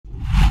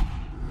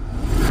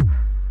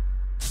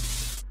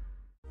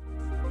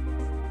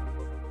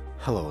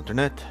Hello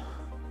Internet.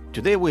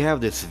 Today we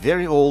have this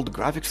very old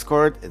graphics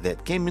card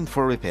that came in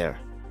for repair.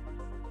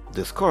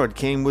 This card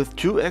came with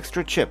 2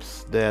 extra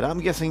chips that I'm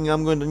guessing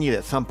I'm going to need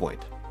at some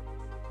point.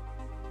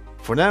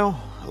 For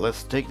now,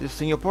 let's take this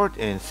thing apart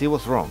and see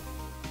what's wrong.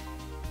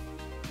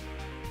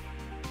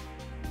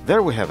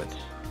 There we have it.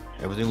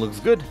 Everything looks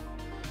good,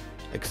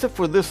 except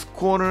for this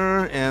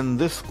corner and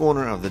this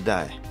corner of the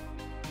die.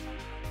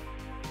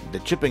 The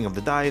chipping of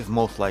the die is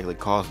most likely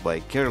caused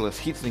by careless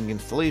heatsink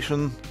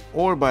installation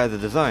or by the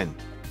design.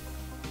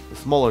 The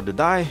smaller the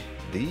die,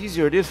 the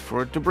easier it is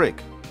for it to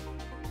break.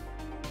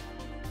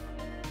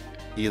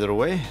 Either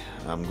way,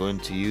 I'm going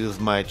to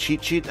use my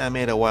cheat sheet I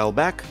made a while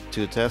back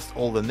to test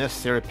all the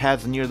necessary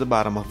pads near the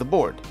bottom of the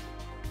board,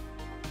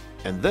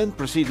 and then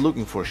proceed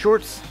looking for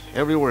shorts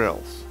everywhere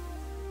else.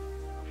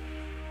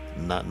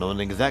 Not knowing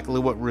exactly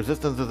what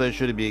resistances I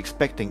should be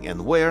expecting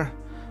and where,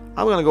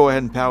 I'm gonna go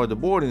ahead and power the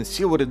board and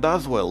see what it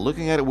does while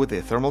looking at it with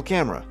a thermal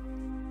camera.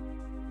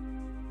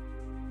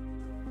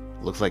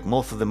 Looks like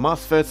most of the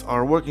MOSFETs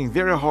are working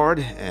very hard,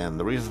 and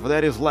the reason for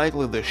that is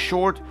likely the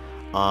short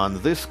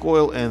on this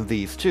coil and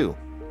these two,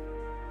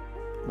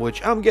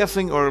 which I'm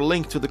guessing are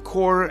linked to the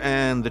core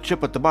and the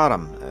chip at the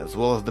bottom, as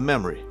well as the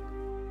memory.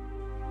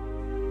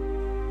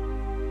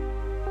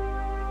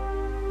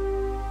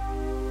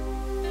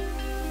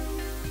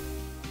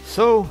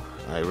 So,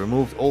 I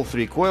removed all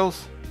 3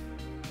 coils,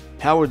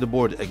 powered the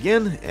board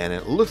again, and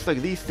it looks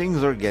like these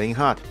things are getting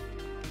hot.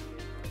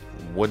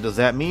 What does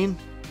that mean?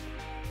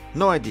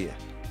 No idea.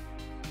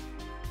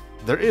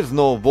 There is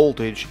no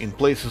voltage in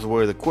places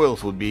where the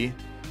coils would be,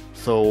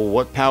 so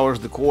what powers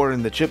the core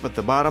and the chip at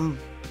the bottom,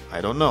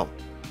 I don't know.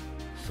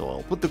 So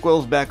I'll put the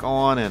coils back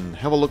on and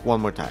have a look one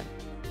more time.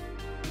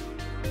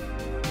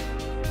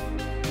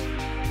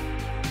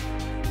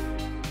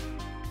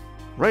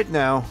 Right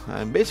now,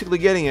 I'm basically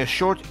getting a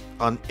short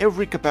on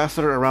every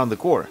capacitor around the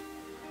core.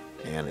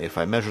 And if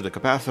I measure the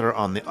capacitor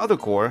on the other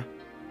core,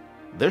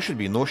 there should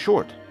be no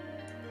short.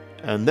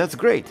 And that's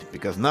great,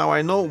 because now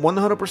I know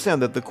 100%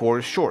 that the core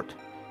is short.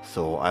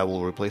 So I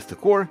will replace the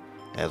core,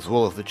 as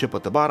well as the chip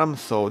at the bottom,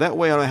 so that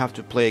way I don't have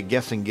to play a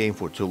guessing game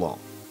for too long.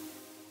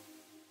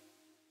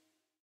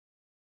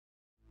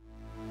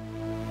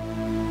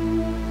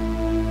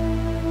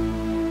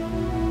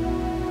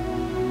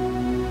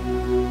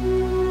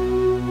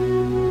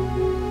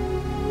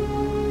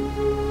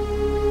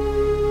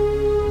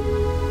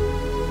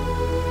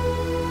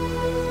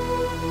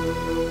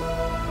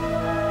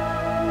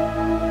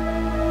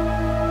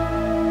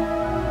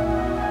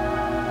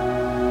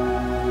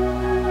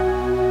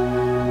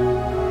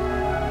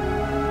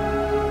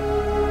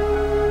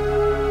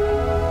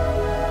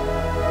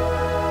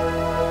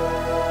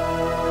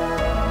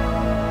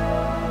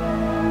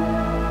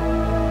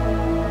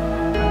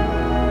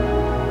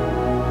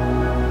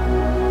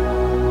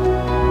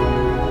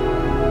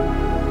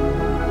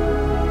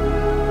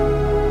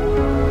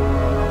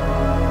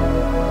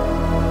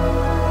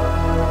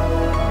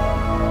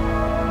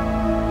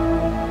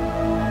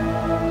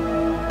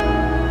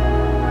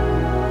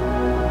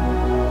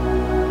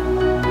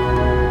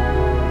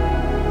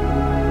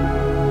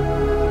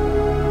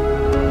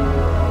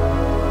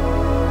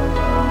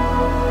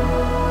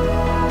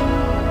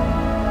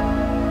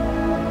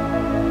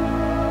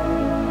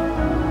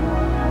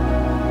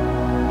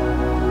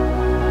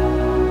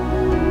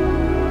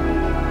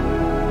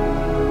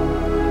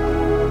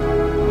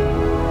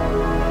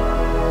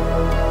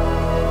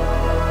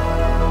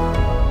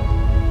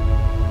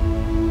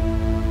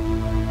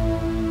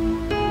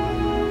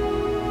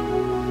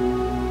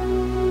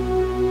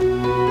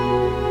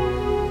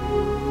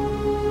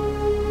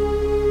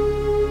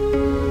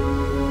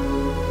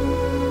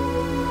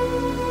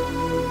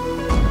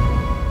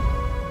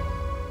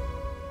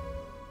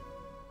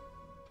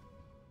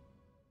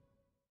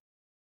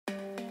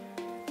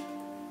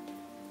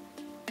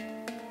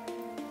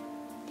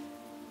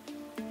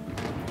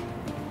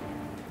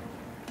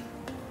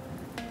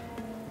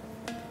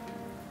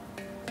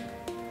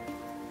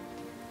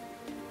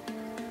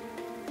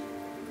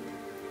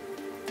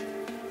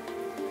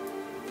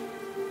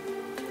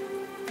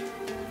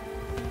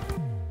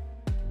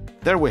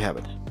 There we have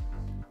it.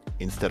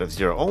 Instead of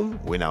 0 ohm,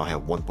 we now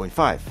have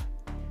 1.5.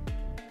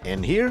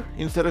 And here,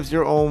 instead of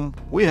 0 ohm,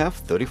 we have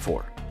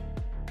 34.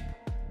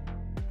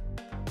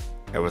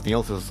 Everything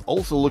else is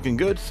also looking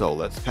good, so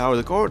let's power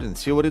the card and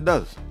see what it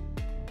does.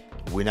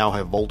 We now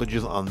have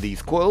voltages on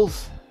these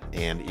coils,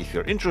 and if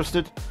you're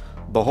interested,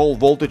 the whole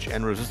voltage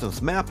and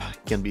resistance map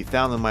can be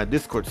found on my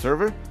Discord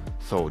server,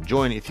 so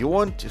join if you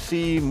want to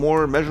see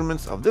more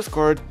measurements of this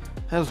card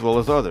as well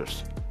as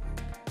others.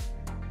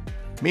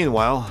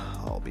 Meanwhile,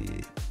 I'll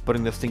be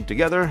putting this thing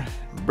together,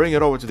 bring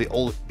it over to the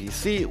old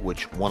PC,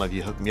 which one of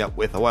you hooked me up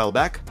with a while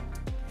back.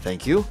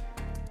 Thank you.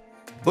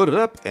 Boot it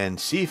up and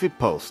see if it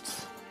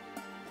posts.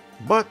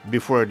 But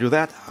before I do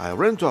that, I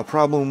ran into a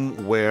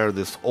problem where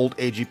this old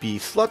AGP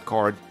slot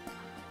card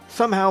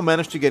somehow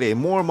managed to get a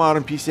more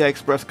modern PCI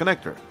Express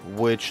connector,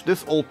 which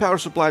this old power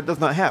supply does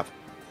not have,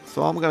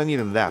 so I'm gonna need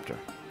an adapter.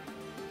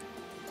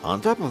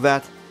 On top of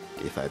that,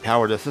 If I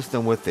power the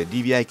system with the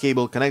DVI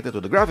cable connected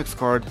to the graphics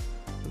card,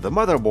 the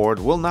motherboard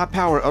will not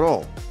power at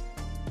all.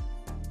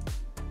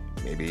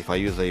 Maybe if I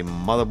use a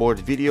motherboard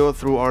video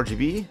through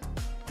RGB,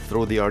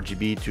 through the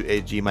RGB to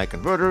HDMI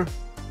converter,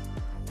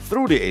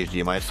 through the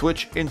HDMI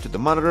switch into the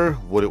monitor,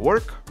 would it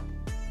work?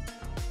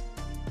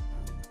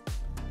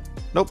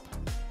 Nope,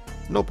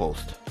 no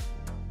post.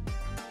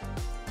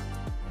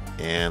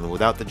 And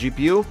without the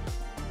GPU,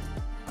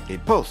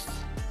 it posts.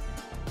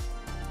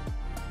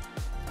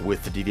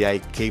 With the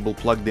DVI cable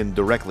plugged in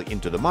directly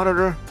into the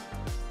monitor,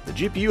 the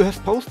GPU has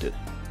posted.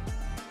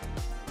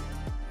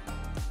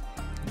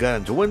 Got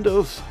into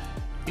Windows,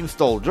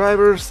 installed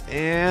drivers,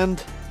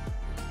 and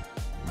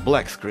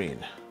black screen.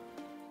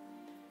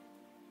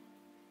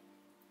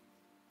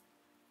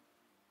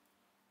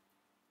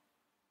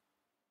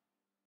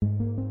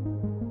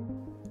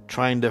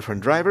 Trying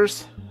different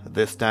drivers.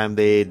 This time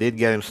they did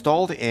get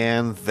installed,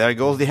 and there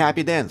goes the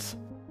happy dance.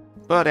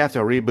 But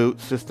after a reboot,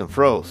 system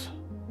froze.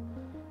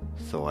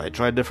 So I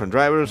tried different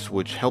drivers,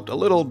 which helped a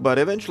little, but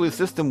eventually the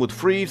system would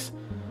freeze,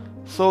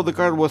 so the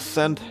card was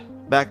sent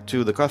back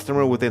to the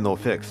customer with a no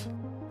fix,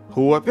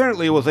 who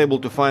apparently was able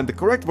to find the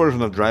correct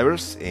version of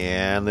drivers,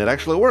 and it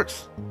actually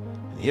works.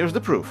 And here's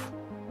the proof.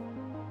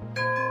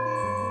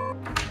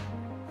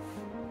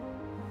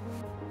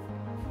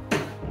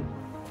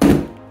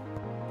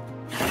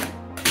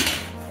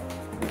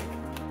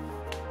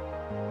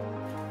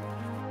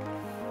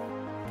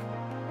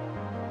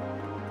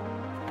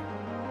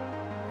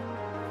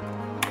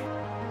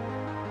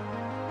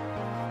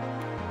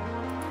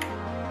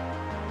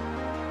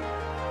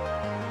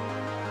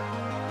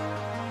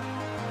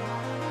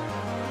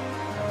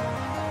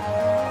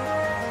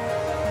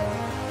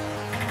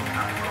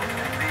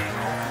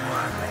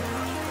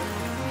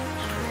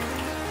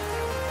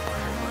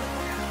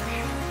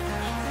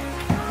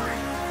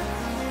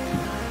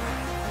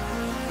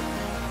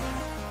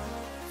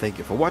 Thank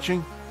you for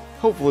watching.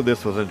 Hopefully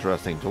this was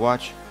interesting to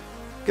watch.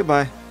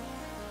 Goodbye.